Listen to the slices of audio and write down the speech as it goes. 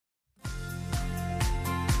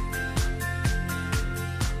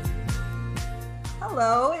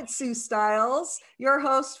Hello, it's Sue Stiles, your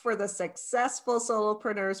host for the Successful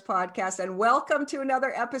Solopreneurs podcast, and welcome to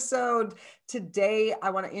another episode. Today, I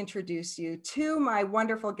want to introduce you to my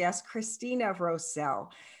wonderful guest, Christina Rosell.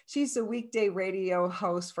 She's a weekday radio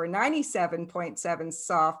host for 97.7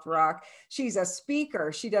 Soft Rock. She's a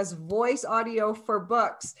speaker. She does voice audio for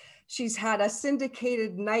books. She's had a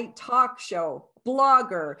syndicated night talk show,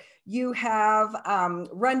 blogger. You have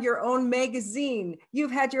run your own magazine.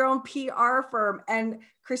 You've had your own PR firm. And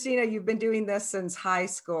Christina, you've been doing this since high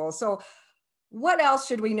school. So what else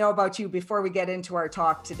should we know about you before we get into our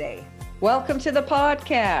talk today? Welcome to the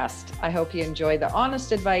podcast. I hope you enjoy the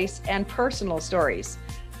honest advice and personal stories.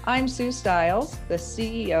 I'm Sue Stiles, the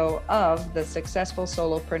CEO of the Successful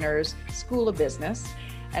Solopreneurs School of Business,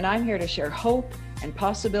 and I'm here to share hope and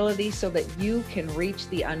possibility so that you can reach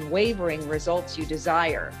the unwavering results you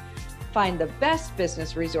desire. Find the best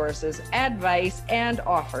business resources, advice, and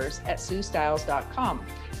offers at SueStiles.com.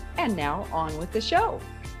 And now on with the show.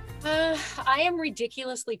 I am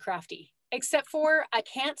ridiculously crafty, except for I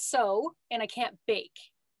can't sew and I can't bake.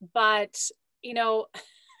 But, you know,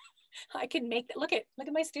 I can make that. Look at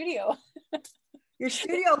my studio. Your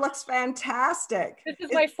studio looks fantastic. This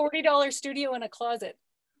is my $40 studio in a closet.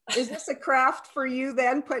 Is this a craft for you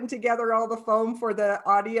then, putting together all the foam for the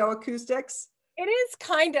audio acoustics? It is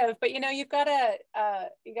kind of, but you know, you gotta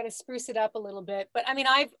spruce it up a little bit. But I mean,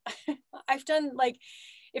 I've done, like,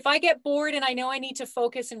 if I get bored and I know I need to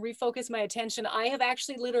focus and refocus my attention, I have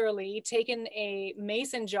actually literally taken a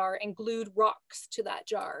mason jar and glued rocks to that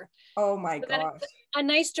jar. Oh my gosh. A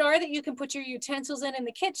nice jar that you can put your utensils in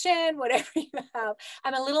the kitchen, whatever you have.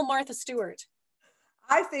 I'm a little Martha Stewart.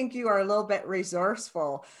 I think you are a little bit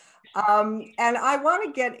resourceful. And I want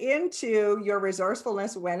to get into your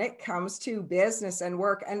resourcefulness when it comes to business and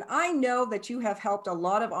work. And I know that you have helped a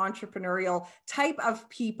lot of entrepreneurial type of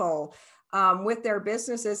people with their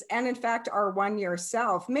businesses, and in fact, are one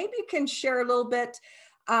yourself. Maybe you can share a little bit.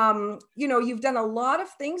 You've done a lot of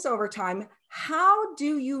things over time. How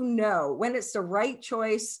do you know when it's the right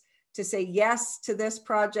choice to say yes to this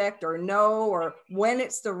project or no, or when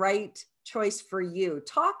it's the right choice for you?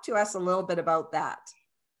 Talk to us a little bit about that.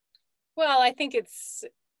 Well, I think it's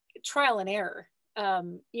trial and error.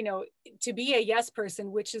 To be a yes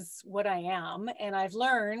person, which is what I am, and I've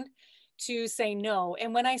learned to say no.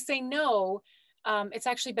 And when I say no, it's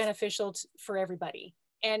actually beneficial for everybody.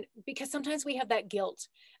 And because sometimes we have that guilt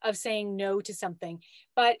of saying no to something,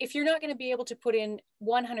 but if you're not going to be able to put in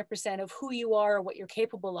 100% of who you are or what you're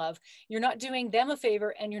capable of, you're not doing them a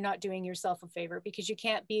favor and you're not doing yourself a favor, because you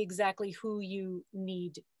can't be exactly who you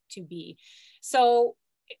need to be. So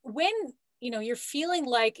when, you're feeling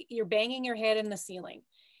like you're banging your head in the ceiling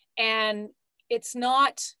and it's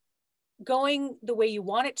not going the way you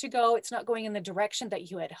want it to go, it's not going in the direction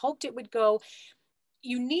that you had hoped it would go,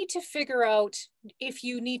 you need to figure out if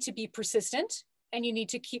you need to be persistent and you need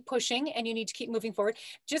to keep pushing and you need to keep moving forward.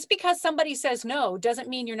 Just because somebody says no doesn't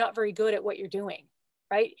mean you're not very good at what you're doing,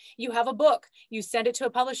 right? You have a book, you send it to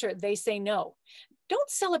a publisher, they say no. Don't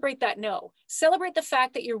celebrate that no. Celebrate the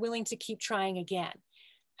fact that you're willing to keep trying again.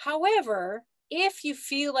 However, if you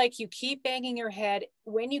feel like you keep banging your head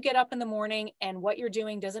when you get up in the morning and what you're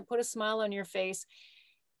doing doesn't put a smile on your face,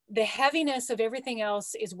 the heaviness of everything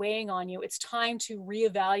else is weighing on you, it's time to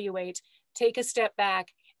reevaluate, take a step back,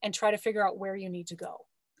 and try to figure out where you need to go.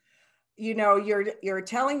 You're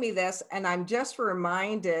telling me this, and I'm just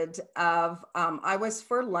reminded of, I was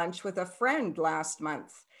for lunch with a friend last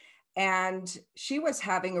month, and she was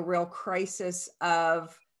having a real crisis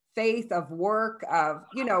of faith, of work, of,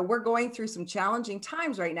 we're going through some challenging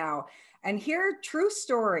times right now. And here, true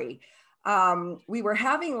story. We were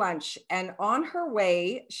having lunch, and on her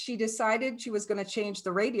way, she decided she was going to change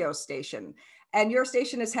the radio station. And your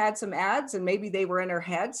station has had some ads, and maybe they were in her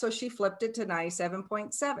head. So she flipped it to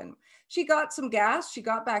 97.7. She got some gas. She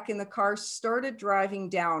got back in the car, started driving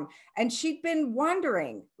down. And she'd been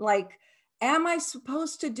wondering, like, am I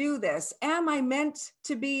supposed to do this? Am I meant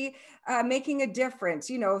to be making a difference?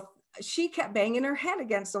 She kept banging her head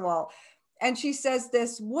against the wall. And she says,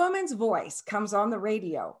 this woman's voice comes on the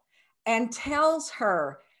radio and tells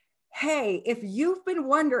her, hey, if you've been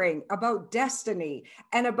wondering about destiny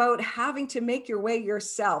and about having to make your way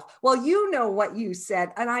yourself, well, you know what you said,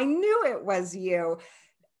 and I knew it was you.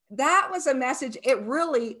 That was a message. It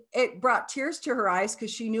brought tears to her eyes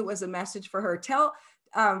because she knew it was a message for her.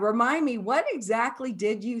 Remind me, what exactly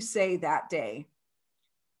did you say that day?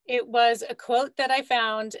 It was a quote that I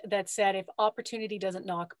found that said, if opportunity doesn't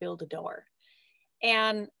knock, build a door.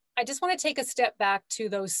 And I just want to take a step back to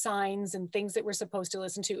those signs and things that we're supposed to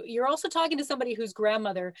listen to. You're also talking to somebody whose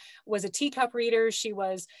grandmother was a teacup reader. She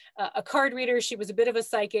was a card reader. She was a bit of a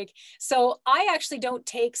psychic. So I actually don't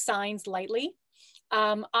take signs lightly.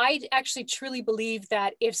 I actually truly believe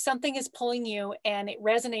that if something is pulling you and it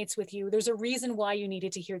resonates with you, there's a reason why you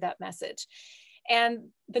needed to hear that message. And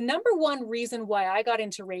the number one reason why I got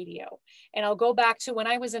into radio, and I'll go back to when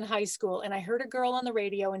I was in high school and I heard a girl on the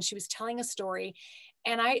radio and she was telling a story.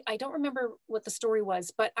 And I don't remember what the story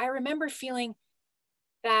was, but I remember feeling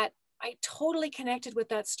that I totally connected with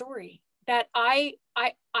that story, that I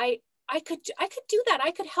could do that. I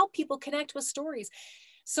could help people connect with stories.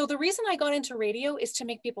 So the reason I got into radio is to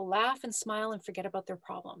make people laugh and smile and forget about their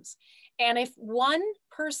problems. And if one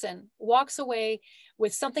person walks away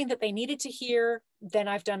with something that they needed to hear, then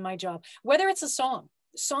I've done my job. Whether it's a song,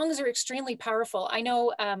 songs are extremely powerful. I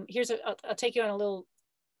know, I'll take you on a little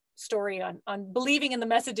story on believing in the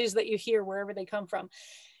messages that you hear wherever they come from.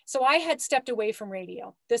 So I had stepped away from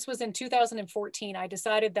radio. This was in 2014. I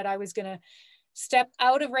decided that I was going to step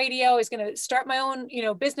out of radio. I was going to start my own,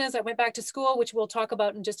 business. I went back to school, which we'll talk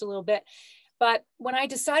about in just a little bit. But when I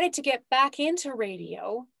decided to get back into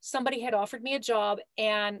radio, somebody had offered me a job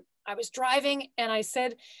and I was driving and I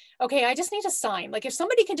said, okay, I just need a sign. Like if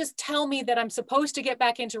somebody can just tell me that I'm supposed to get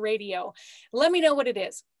back into radio, let me know what it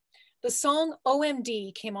is. The song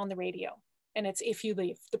OMD came on the radio and it's If You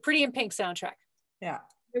Leave, the Pretty in Pink soundtrack. Yeah.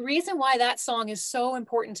 The reason why that song is so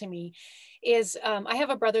important to me is I have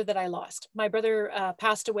a brother that I lost. My brother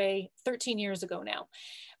passed away 13 years ago now.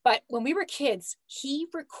 But when we were kids, he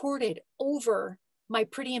recorded over my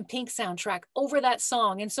Pretty in Pink soundtrack, over that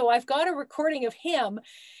song. And so I've got a recording of him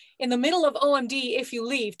in the middle of OMD, If You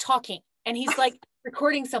Leave, talking. And he's like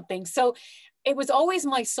recording something. So it was always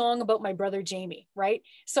my song about my brother, Jamie, right?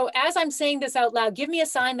 So as I'm saying this out loud, give me a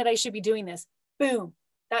sign that I should be doing this. Boom.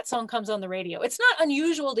 That song comes on the radio. It's not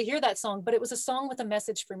unusual to hear that song, but it was a song with a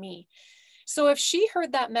message for me. So if she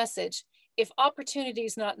heard that message, if opportunity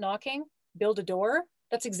is not knocking, build a door,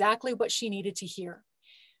 that's exactly what she needed to hear.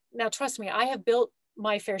 Now, trust me, I have built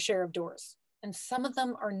my fair share of doors, and some of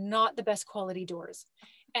them are not the best quality doors.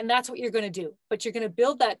 And that's what you're going to do. But you're going to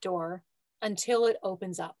build that door until it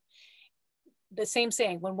opens up. The same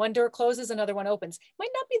saying, when one door closes, another one opens.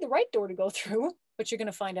 Might not be the right door to go through, but you're going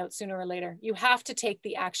to find out sooner or later. You have to take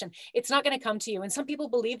the action. It's not going to come to you. And some people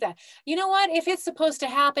believe that, you know what, if it's supposed to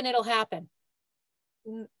happen, it'll happen.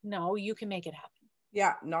 No, you can make it happen.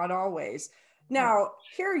 Yeah, not always. Now,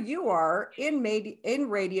 here you are in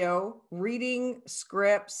radio, reading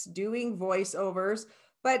scripts, doing voiceovers,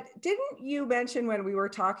 but didn't you mention when we were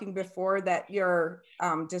talking before that you're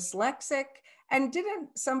dyslexic? And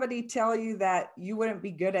didn't somebody tell you that you wouldn't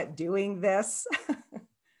be good at doing this?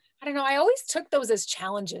 I don't know. I always took those as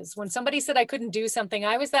challenges. When somebody said I couldn't do something,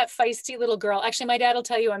 I was that feisty little girl. Actually, my dad will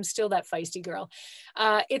tell you I'm still that feisty girl.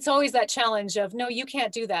 It's always that challenge of, no, you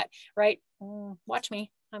can't do that, right? Watch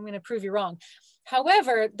me. I'm going to prove you wrong.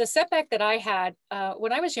 However, the setback that I had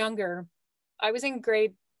when I was younger, I was in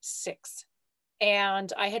grade 6.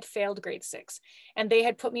 And I had failed grade 6 and they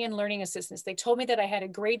had put me in learning assistance. They told me that I had a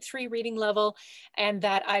grade 3 reading level and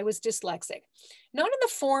that I was dyslexic. Not in the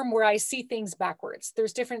form where I see things backwards.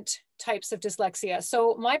 There's different types of dyslexia.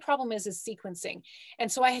 So my problem is sequencing.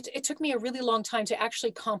 And so it took me a really long time to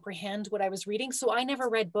actually comprehend what I was reading. So I never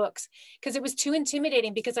read books because it was too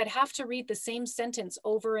intimidating because I'd have to read the same sentence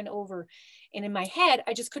over and over. And in my head,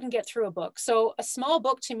 I just couldn't get through a book. So a small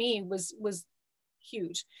book to me was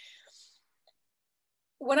huge.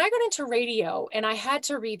 When I got into radio and I had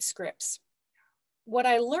to read scripts, what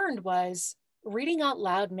I learned was reading out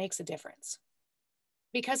loud makes a difference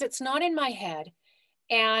because it's not in my head.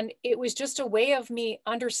 And it was just a way of me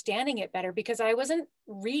understanding it better because I wasn't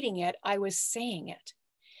reading it, I was saying it.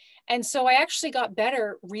 And so I actually got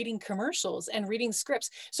better reading commercials and reading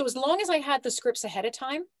scripts. So as long as I had the scripts ahead of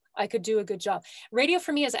time, I could do a good job. Radio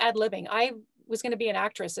for me is ad-libbing. I was going to be an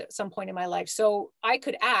actress at some point in my life. So I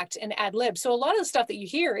could act and ad lib. So a lot of the stuff that you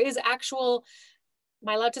hear is actual, am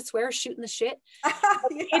I allowed to swear, shooting the shit?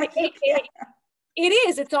 It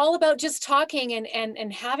is. It's all about just talking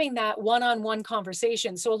and having that one-on-one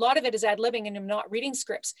conversation. So a lot of it is ad libbing and I'm not reading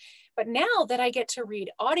scripts. But now that I get to read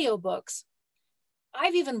audiobooks,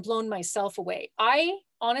 I've even blown myself away. I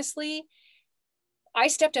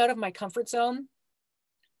stepped out of my comfort zone.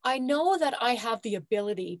 I know that I have the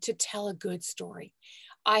ability to tell a good story.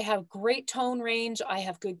 I have great tone range. I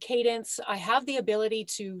have good cadence. I have the ability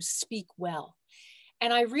to speak well.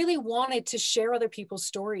 And I really wanted to share other people's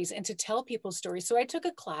stories and to tell people's stories. So I took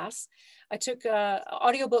a class. I took an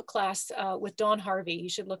audiobook class with Dawn Harvey. You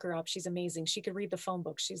should look her up. She's amazing. She could read the phone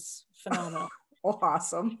book. She's phenomenal.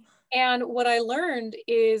 Awesome. And what I learned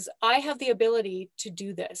is I have the ability to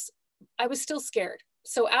do this. I was still scared.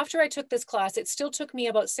 So after I took this class, it still took me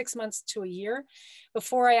about 6 months to a year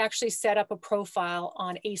before I actually set up a profile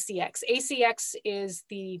on ACX. ACX is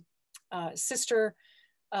the sister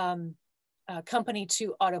company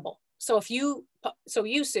to Audible. So you,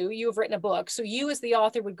 Sue, you have written a book. So you as the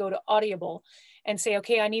author would go to Audible and say,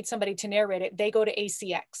 okay, I need somebody to narrate it. They go to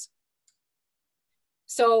ACX.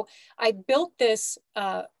 So I built this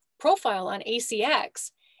profile on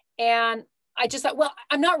ACX, and I just thought, well,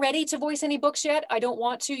 I'm not ready to voice any books yet. I don't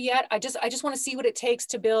want to yet. I just want to see what it takes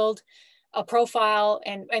to build a profile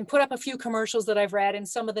and put up a few commercials that I've read and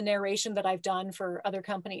some of the narration that I've done for other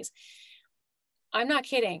companies. I'm not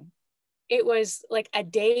kidding. It was like a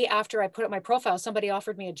day after I put up my profile, somebody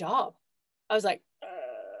offered me a job. I was like,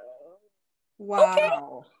 wow.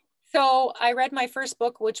 Okay. So I read my first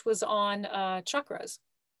book, which was on chakras.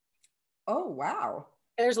 Oh, wow.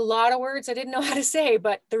 There's a lot of words I didn't know how to say,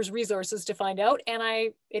 but there's resources to find out,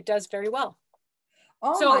 and it does very well.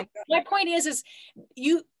 Oh, so my point is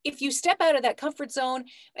if you step out of that comfort zone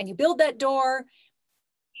and you build that door,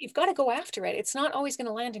 you've got to go after it. It's not always going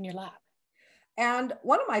to land in your lap. And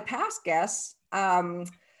one of my past guests,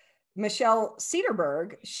 Michelle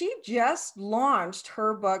Cederberg, she just launched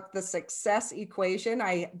her book, The Success Equation.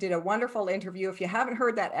 I did a wonderful interview. If you haven't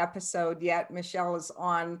heard that episode yet, Michelle is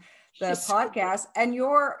on the podcast, and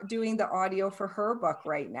you're doing the audio for her book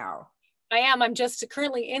right now. I am. I'm just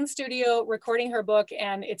currently in studio recording her book,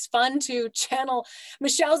 and it's fun to channel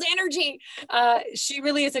Michelle's energy. She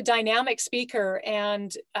really is a dynamic speaker,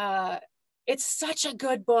 and it's such a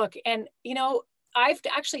good book. And, you know, I've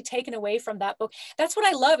actually taken away from that book. That's what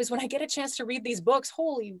I love, is when I get a chance to read these books,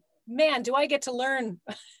 holy man, do I get to learn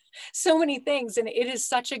so many things. And it is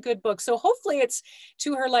such a good book. So hopefully it's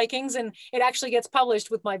to her likings and it actually gets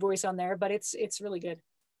published with my voice on there, but it's really good.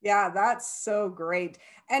 Yeah, that's so great.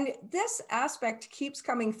 And this aspect keeps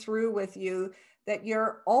coming through with you, that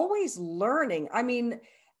you're always learning. I mean,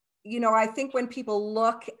 you know, I think when people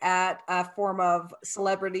look at a form of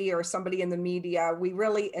celebrity or somebody in the media, we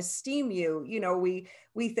really esteem you. You know, we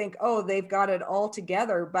think, oh, they've got it all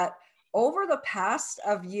together. But over the past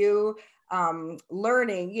of you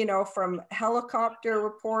learning, you know, from helicopter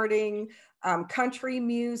reporting, country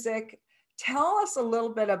music, tell us a little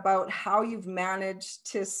bit about how you've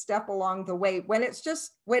managed to step along the way when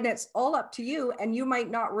it's all up to you and you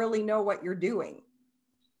might not really know what you're doing.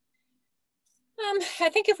 I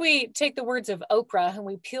think if we take the words of Oprah and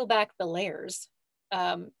we peel back the layers,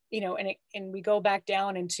 you know, and we go back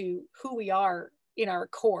down into who we are in our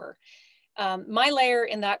core. My layer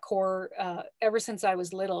in that core, ever since I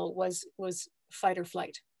was little, was fight or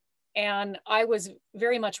flight. And I was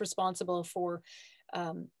very much responsible for,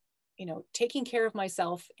 you know, taking care of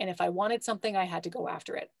myself. And if I wanted something, I had to go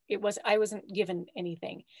after it. I wasn't given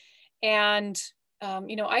anything. And,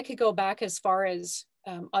 you know, I could go back as far as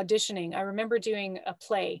auditioning. I remember doing a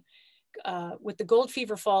play with the Gold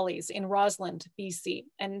Fever Follies in Rossland, BC.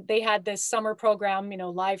 And they had this summer program, you know,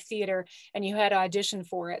 live theater, and you had to audition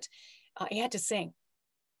for it. You had to sing.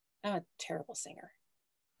 I'm a terrible singer,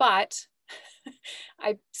 but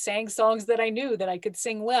I sang songs that I knew that I could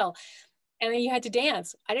sing well. And then you had to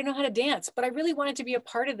dance. I didn't know how to dance, but I really wanted to be a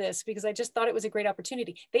part of this because I just thought it was a great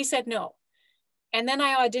opportunity. They said no. And then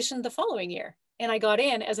I auditioned the following year and I got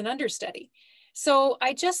in as an understudy. So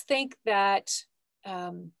I just think that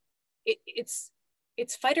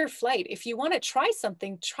it's fight or flight. If you want to try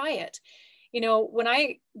something, try it. You know, when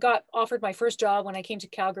I got offered my first job, when I came to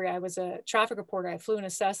Calgary, I was a traffic reporter. I flew in a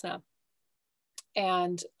Cessna.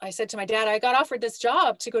 And I said to my dad, I got offered this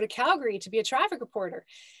job to go to Calgary to be a traffic reporter.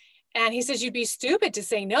 And he says, you'd be stupid to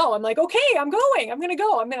say no. I'm like, okay, I'm going. I'm going to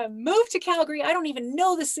go. I'm going to move to Calgary. I don't even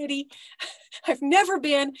know the city. I've never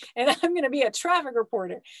been, and I'm going to be a traffic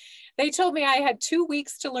reporter. They told me I had 2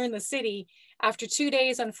 weeks to learn the city. After 2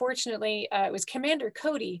 days, unfortunately, it was Commander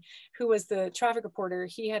Cody, who was the traffic reporter.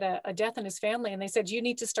 He had a death in his family, and they said, you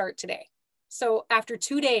need to start today. So after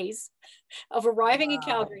 2 days of arriving in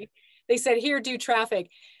Calgary, they said, here, do traffic.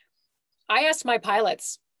 I asked my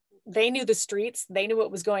pilots. They knew the streets. They knew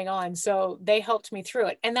what was going on. So they helped me through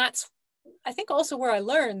it. And that's, I think, also where I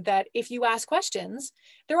learned that if you ask questions,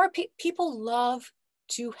 there are people love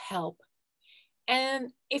to help.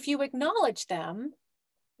 And if you acknowledge them,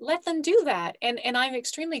 let them do that. And I'm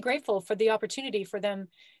extremely grateful for the opportunity for them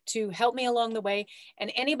to help me along the way.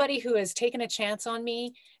 And anybody who has taken a chance on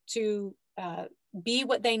me to be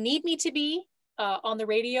what they need me to be on the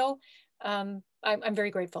radio, I'm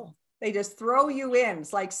very grateful. They just throw you in.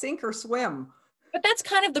 It's like sink or swim. But that's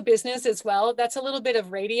kind of the business as well. That's a little bit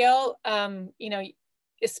of radio. You know,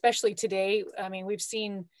 especially today, I mean, we've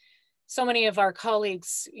seen so many of our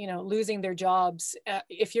colleagues, you know, losing their jobs.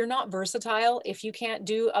 If you're not versatile, if you can't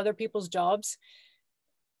do other people's jobs,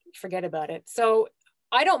 forget about it. So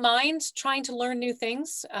I don't mind trying to learn new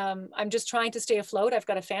things. I'm just trying to stay afloat. I've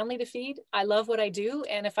got a family to feed. I love what I do.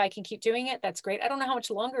 And if I can keep doing it, that's great. I don't know how much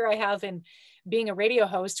longer I have in being a radio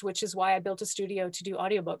host, which is why I built a studio to do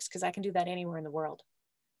audiobooks, because I can do that anywhere in the world.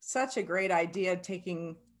 Such a great idea,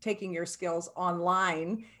 taking your skills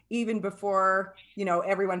online even before, you know,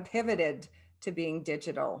 everyone pivoted to being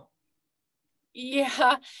digital.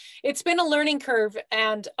 Yeah, it's been a learning curve.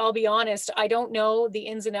 And I'll be honest, I don't know the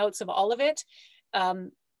ins and outs of all of it.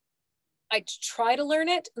 I try to learn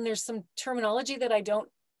it, and there's some terminology that I don't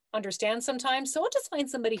understand sometimes. So I'll just find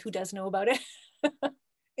somebody who does know about it.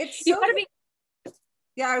 It's You so gotta be.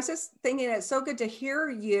 Yeah, I was just thinking it's so good to hear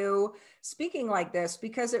you speaking like this,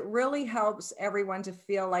 because it really helps everyone to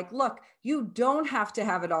feel like, look, you don't have to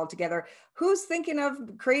have it all together. Who's thinking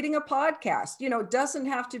of creating a podcast? You know, it doesn't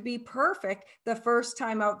have to be perfect the first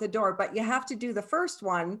time out the door, but you have to do the first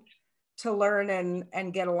one to learn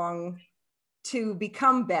and get along to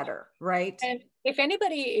become better, right? And if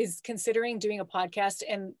anybody is considering doing a podcast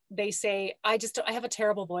and they say, I have a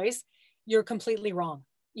terrible voice, you're completely wrong.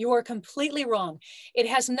 You are completely wrong. It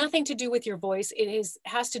has nothing to do with your voice.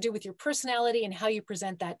 Has to do with your personality and how you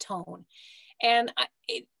present that tone. And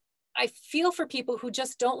I feel for people who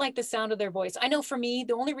just don't like the sound of their voice. I know for me,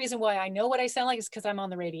 the only reason why I know what I sound like is because I'm on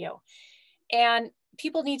the radio. And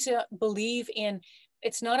people need to believe in,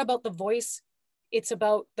 it's not about the voice, it's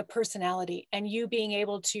about the personality and you being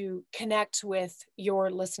able to connect with your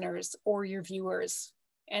listeners or your viewers.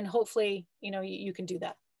 And hopefully, you know, you can do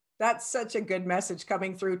that. That's such a good message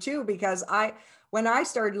coming through too, because when I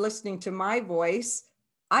started listening to my voice,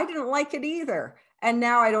 I didn't like it either. And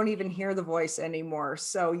now I don't even hear the voice anymore.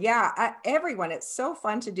 So yeah, everyone, it's so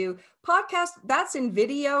fun to do podcast. That's in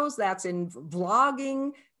videos, that's in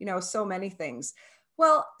vlogging, you know, so many things.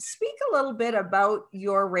 Well, speak a little bit about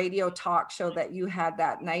your radio talk show that you had,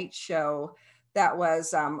 that night show that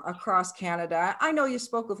was across Canada. I know you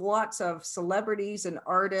spoke with lots of celebrities and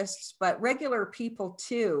artists, but regular people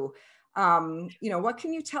too. You know, what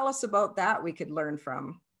can you tell us about that we could learn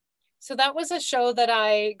from? So that was a show that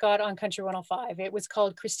I got on Country 105. It was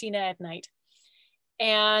called Christina at Night.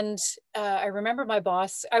 And I remember my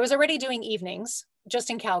boss, I was already doing evenings just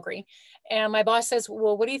in Calgary. And my boss says,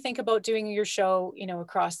 well, what do you think about doing your show, you know,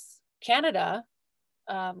 across Canada?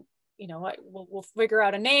 You know, we'll figure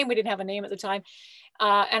out a name. We didn't have a name at the time.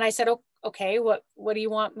 And I said, oh, okay, what do you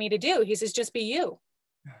want me to do? He says, just be you.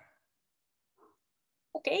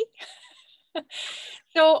 Okay.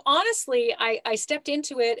 So honestly, I stepped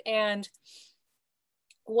into it. And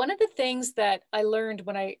one of the things that I learned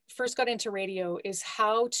when I first got into radio is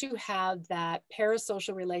how to have that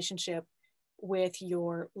parasocial relationship with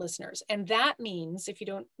your listeners. And that means, if you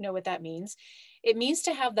don't know what that means, it means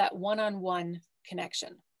to have that one-on-one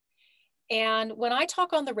connection. And when I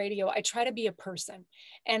talk on the radio, I try to be a person.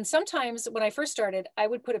 And sometimes when I first started, I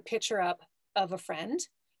would put a picture up of a friend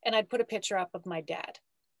and I'd put a picture up of my dad.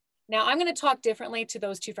 Now I'm going to talk differently to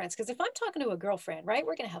those two friends, because if I'm talking to a girlfriend, right,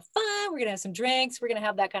 we're going to have fun, we're going to have some drinks, we're going to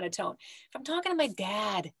have that kind of tone. If I'm talking to my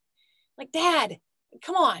dad, like, Dad,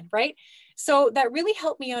 come on, right? So that really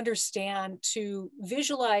helped me understand to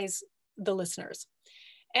visualize the listeners.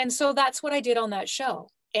 And so that's what I did on that show.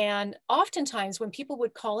 And oftentimes when people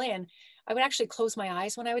would call in, I would actually close my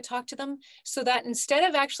eyes when I would talk to them, so that instead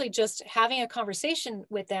of actually just having a conversation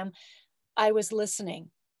with them, I was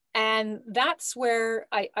listening. And that's where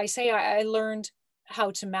I say I learned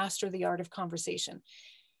how to master the art of conversation,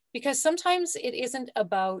 because sometimes it isn't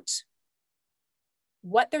about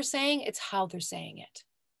what they're saying, it's how they're saying it.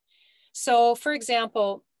 So for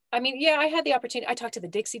example, I mean, yeah, I had the opportunity. I talked to the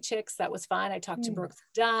Dixie Chicks. That was fun. I talked to Brooks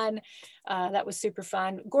Dunn. That was super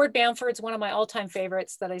fun. Gord Bamford's one of my all-time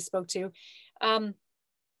favorites that I spoke to. And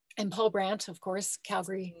Paul Brandt, of course,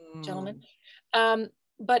 Calgary gentleman.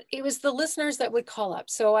 But it was the listeners that would call up.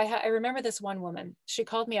 So I remember this one woman, she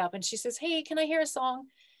called me up and she says, hey, can I hear a song?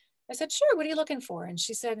 I said, sure, what are you looking for? And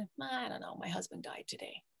she said, I don't know, my husband died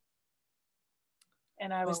today.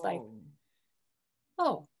 And I was like,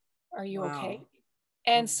 oh, are you okay?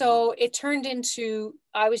 And so it turned into,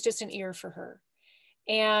 I was just an ear for her.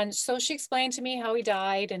 And so she explained to me how he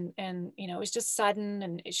died, and you know, it was just sudden.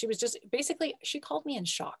 And she was just, basically, she called me in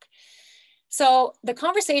shock. So the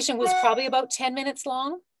conversation was probably about 10 minutes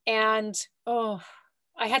long. And I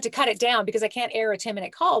had to cut it down because I can't air a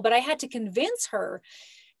 10-minute call, but I had to convince her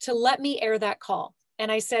to let me air that call.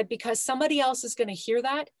 And I said, because somebody else is going to hear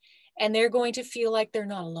that and they're going to feel like they're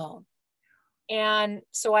not alone. And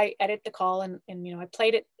so I edit the call and you know, I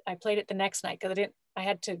played it the next night because I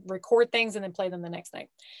had to record things and then play them the next night.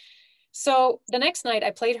 So the next night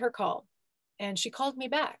I played her call and she called me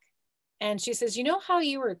back and she says, you know how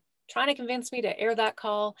you were trying to convince me to air that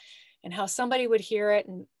call and how somebody would hear it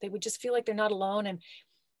and they would just feel like they're not alone. And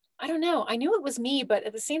I don't know, I knew it was me, but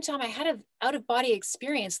at the same time I had an out of body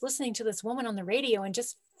experience listening to this woman on the radio and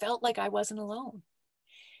just felt like I wasn't alone.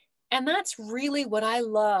 And that's really what I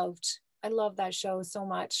loved. I loved that show so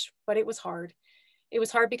much, but it was hard. It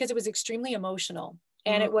was hard because it was extremely emotional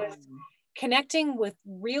and it was connecting with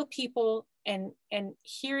real people and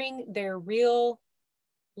hearing their real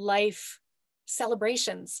life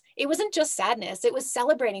celebrations. It wasn't just sadness, it was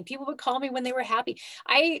celebrating. People would call me when they were happy.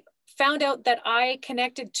 I found out that I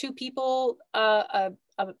connected two people, a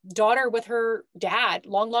daughter with her dad,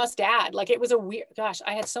 long lost dad. Like it was a weird, gosh,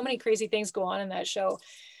 I had so many crazy things go on in that show.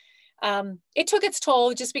 It took its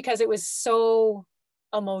toll just because it was so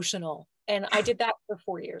emotional. And I did that for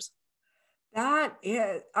 4 years. That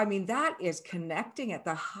is connecting at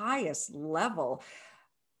the highest level.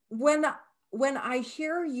 When I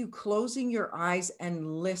hear you closing your eyes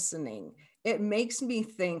and listening, it makes me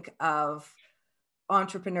think of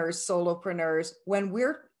entrepreneurs, solopreneurs, when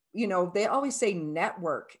we're, you know, they always say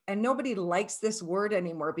network, and nobody likes this word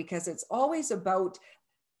anymore because it's always about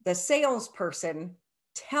the salesperson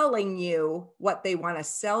telling you what they want to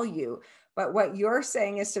sell you. But what you're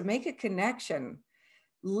saying is to make a connection,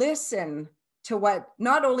 listen to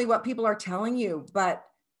not only what people are telling you, but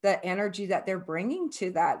the energy that they're bringing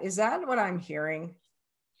to that. Is that what I'm hearing?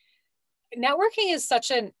 Networking is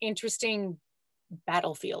such an interesting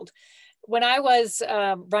battlefield. When I was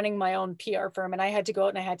running my own PR firm and I had to go out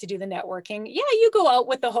and I had to do the networking, yeah, you go out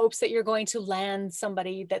with the hopes that you're going to land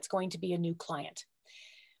somebody that's going to be a new client.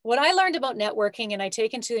 What I learned about networking, and I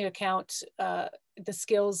take into account the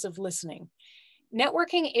skills of listening,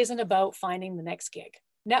 networking isn't about finding the next gig.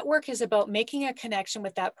 Network is about making a connection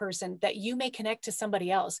with that person that you may connect to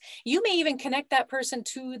somebody else. You may even connect that person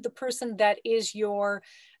to the person that is your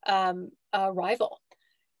rival,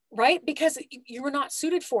 right? Because you were not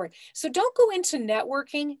suited for it. So don't go into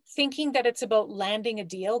networking thinking that it's about landing a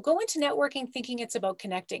deal. Go into networking thinking it's about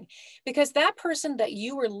connecting, because that person that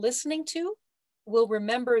you were listening to will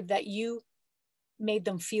remember that you made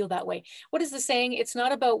them feel that way. What is the saying? It's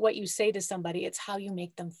not about what you say to somebody, it's how you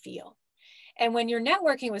make them feel. And when you're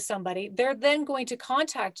networking with somebody, they're then going to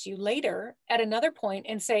contact you later at another point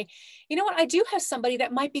and say, you know what, I do have somebody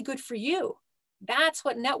that might be good for you. That's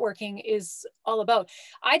what networking is all about.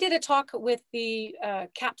 I did a talk with the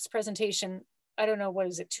CAPS presentation, I don't know, what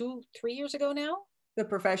is it, 2-3 years ago now? The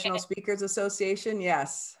Professional Speakers Association,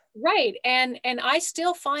 yes. Right. And I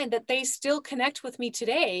still find that they still connect with me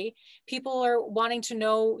today. People are wanting to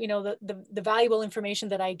know, you know, the valuable information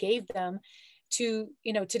that I gave them to,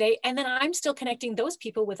 you know, today. And then I'm still connecting those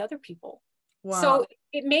people with other people. Wow. So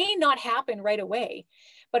it may not happen right away,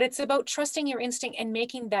 but it's about trusting your instinct and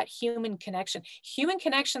making that human connection. Human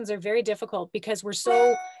connections are very difficult because we're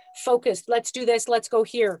so focused. Let's do this, let's go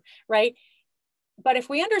here, right? But if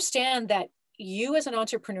we understand that you as an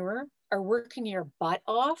entrepreneur are working your butt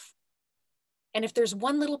off, and if there's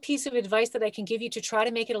one little piece of advice that I can give you to try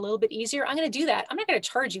to make it a little bit easier, I'm going to do that. I'm not going to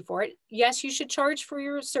charge you for it. Yes, you should charge for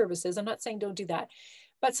your services. I'm not saying don't do that.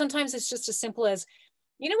 But sometimes it's just as simple as,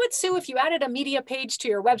 you know what, Sue, if you added a media page to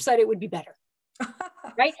your website, it would be better.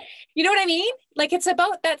 Right? You know what I mean? Like, it's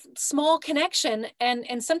about that small connection.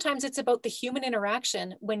 And sometimes it's about the human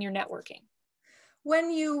interaction when you're networking. When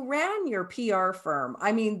you ran your PR firm,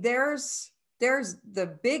 I mean, there's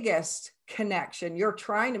the biggest connection. You're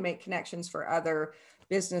trying to make connections for other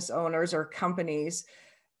business owners or companies.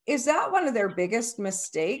 Is that one of their biggest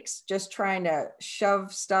mistakes, just trying to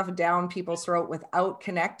shove stuff down people's throat without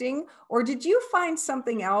connecting? Or did you find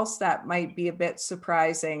something else that might be a bit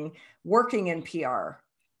surprising working in PR?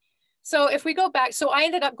 So if we go back, so I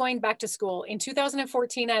ended up going back to school. In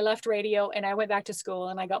 2014, I left radio and I went back to school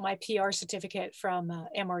and I got my PR certificate from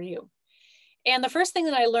MRU. And the first thing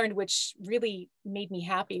that I learned, which really made me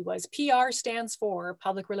happy, was PR stands for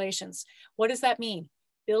public relations. What does that mean?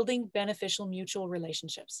 Building beneficial mutual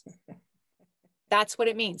relationships. That's what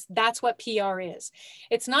it means. That's what PR is.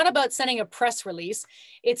 It's not about sending a press release.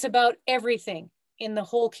 It's about everything in the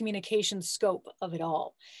whole communication scope of it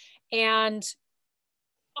all. And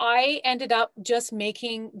I ended up just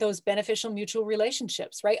making those beneficial mutual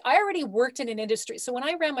relationships, right? I already worked in an industry. So when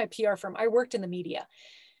I ran my PR firm, I worked in the media.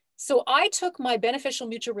 So I took my beneficial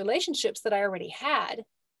mutual relationships that I already had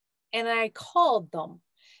and I called them.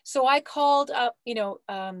 So I called up,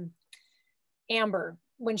 Amber,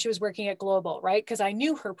 when she was working at Global, right? Because I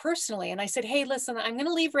knew her personally. And I said, hey, listen, I'm going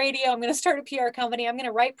to leave radio. I'm going to start a PR company. I'm going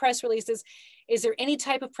to write press releases. Is there any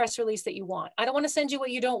type of press release that you want? I don't want to send you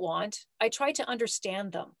what you don't want. I try to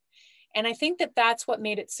understand them. And I think that that's what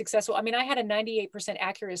made it successful. I mean, I had a 98%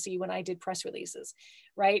 accuracy when I did press releases,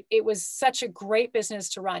 right? It was such a great business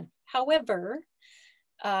to run. However,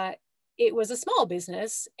 it was a small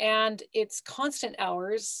business and it's constant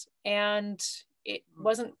hours, and it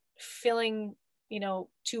wasn't filling,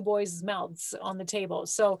 two boys' mouths on the table.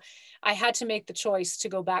 So I had to make the choice to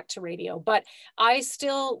go back to radio, but I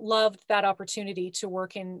still loved that opportunity to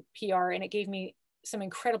work in PR, and it gave me some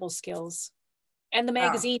incredible skills. And the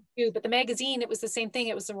magazine too, but the magazine, it was the same thing.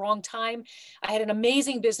 It was the wrong time. I had an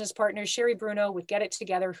amazing business partner, Sherry Bruno with Get It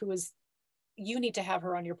Together, who is, you need to have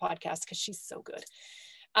her on your podcast because she's so good.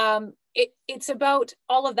 It's about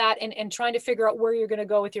all of that and trying to figure out where you're going to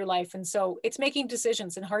go with your life. And so it's making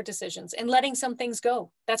decisions and hard decisions and letting some things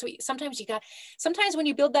go. That's what sometimes when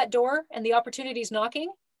you build that door and the opportunity is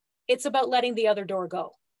knocking, it's about letting the other door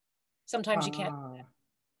go. Sometimes you can't.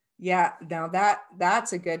 Yeah, now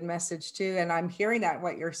that's a good message too. And I'm hearing that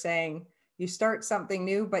what you're saying, you start something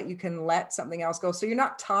new, but you can let something else go. So you're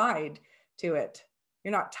not tied to it.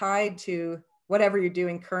 You're not tied to whatever you're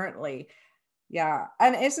doing currently. Yeah.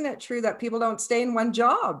 And isn't it true that people don't stay in one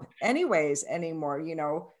job anyways anymore,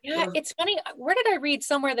 Yeah, it's funny. Where did I read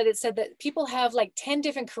somewhere that it said that people have like 10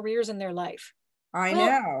 different careers in their life? I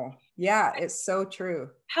know. Yeah, it's so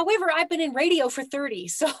true. However, I've been in radio for 30,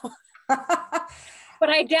 so but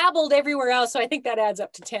I dabbled everywhere else. So I think that adds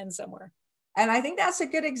up to 10 somewhere. And I think that's a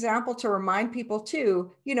good example to remind people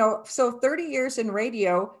too, so 30 years in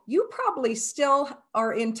radio, you probably still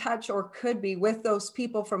are in touch or could be with those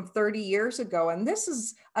people from 30 years ago. And this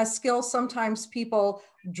is a skill sometimes people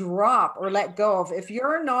drop or let go of. If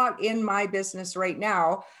you're not in my business right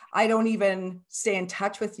now, I don't even stay in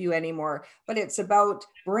touch with you anymore. But it's about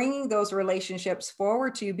bringing those relationships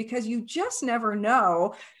forward to you, because you just never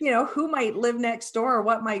know, who might live next door or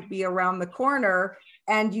what might be around the corner.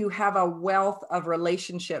 And you have a wealth of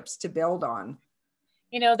relationships to build on.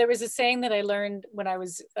 There was a saying that I learned when I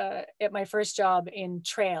was at my first job in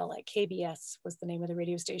Trail, like KBS was the name of the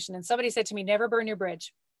radio station. And somebody said to me, never burn your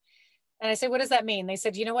bridge. And I said, what does that mean? They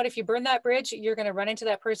said, you know what, if you burn that bridge, you're going to run into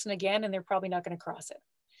that person again, and they're probably not going to cross it.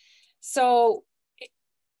 So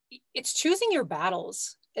it's choosing your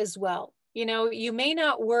battles as well. You may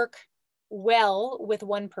not work well with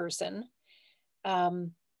one person,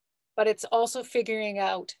 but it's also figuring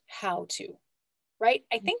out how to, right?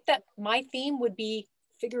 I think that my theme would be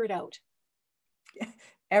figure it out.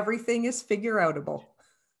 Everything is figure outable.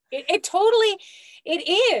 It totally, it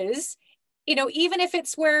is, even if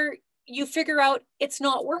it's where you figure out it's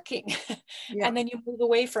not working yeah. and then you move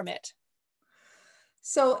away from it.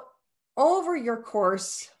 So over your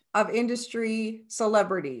course of industry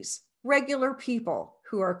celebrities, regular people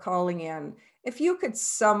who are calling in, if you could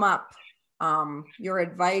sum up your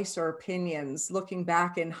advice or opinions looking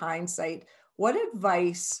back in hindsight, what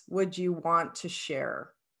advice would you want to share?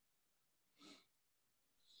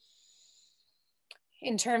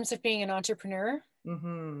 In terms of being an entrepreneur?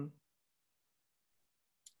 Mm-hmm.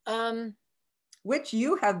 Which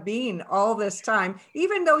you have been all this time,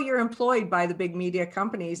 even though you're employed by the big media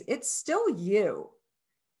companies, it's still you.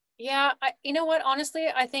 Yeah, you know what? Honestly,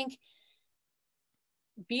 I think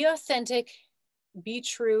be authentic, be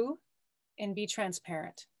true, and be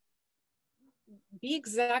transparent. Be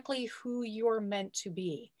exactly who you're meant to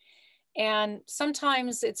be. And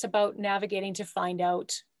sometimes it's about navigating to find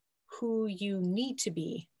out who you need to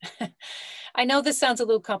be. I know this sounds a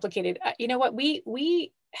little complicated. You know what?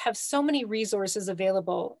 We have so many resources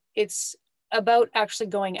available. It's about actually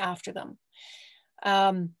going after them.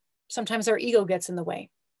 Sometimes our ego gets in the way.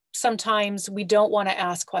 Sometimes we don't want to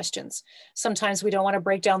ask questions. Sometimes we don't want to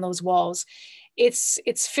break down those walls. It's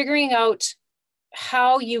figuring out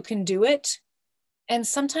how you can do it. And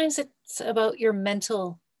sometimes it's about your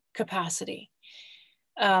mental capacity.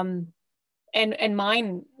 And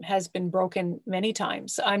mine has been broken many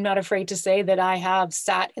times. I'm not afraid to say that I have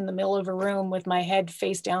sat in the middle of a room with my head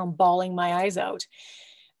face down, bawling my eyes out.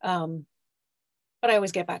 But I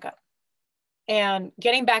always get back up. And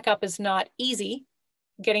getting back up is not easy.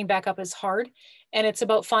 Getting back up is hard. And it's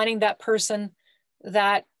about finding that person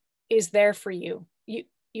that is there for you.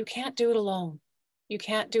 You can't do it alone. You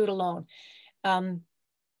can't do it alone.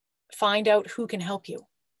 Find out who can help you.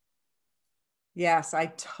 Yes,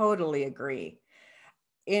 I totally agree.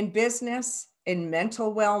 In business, in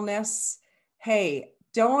mental wellness, hey,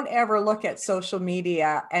 don't ever look at social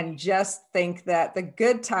media and just think that the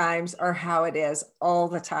good times are how it is all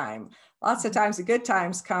the time. Lots of times the good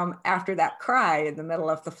times come after that cry in the middle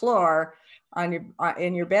of the floor on your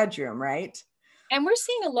in your bedroom, right? And we're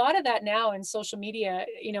seeing a lot of that now in social media,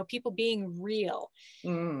 people being real.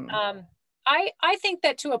 I think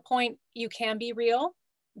that to a point you can be real,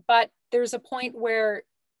 but there's a point where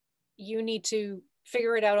you need to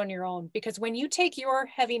figure it out on your own, because when you take your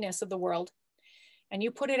heaviness of the world and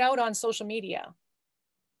you put it out on social media,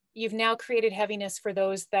 you've now created heaviness for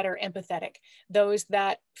those that are empathetic, those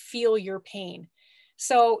that feel your pain.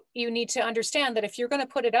 So you need to understand that if you're going to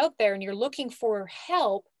put it out there and you're looking for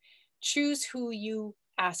help, choose who you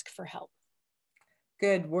ask for help.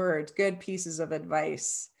 Good word, good pieces of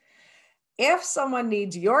advice. If someone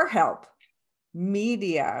needs your help,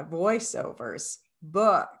 media, voiceovers,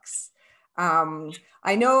 books,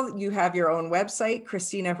 I know you have your own website,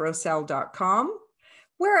 ChristinaRosell.com.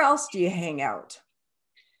 Where else do you hang out?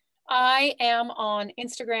 I am on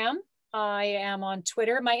Instagram. I am on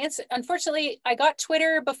Twitter. Unfortunately, I got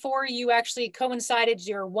Twitter before you actually coincided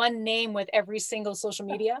your one name with every single social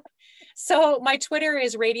media. So my Twitter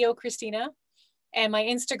is Radio Christina, and my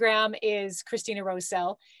Instagram is Christina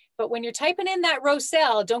Rosell. But when you're typing in that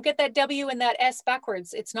Rosell, don't get that W and that S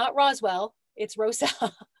backwards. It's not Roswell, it's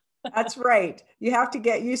Rosell. That's right. You have to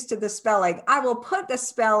get used to the spelling. I will put the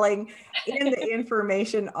spelling in the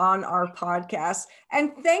information on our podcast.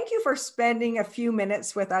 And thank you for spending a few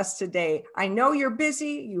minutes with us today. I know you're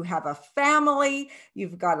busy, you have a family,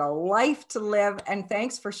 you've got a life to live, and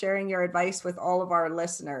thanks for sharing your advice with all of our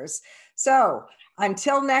listeners. So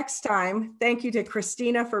until next time, thank you to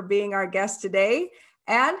Christina for being our guest today,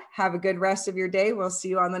 and have a good rest of your day. We'll see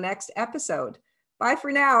you on the next episode. Bye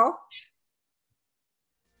for now.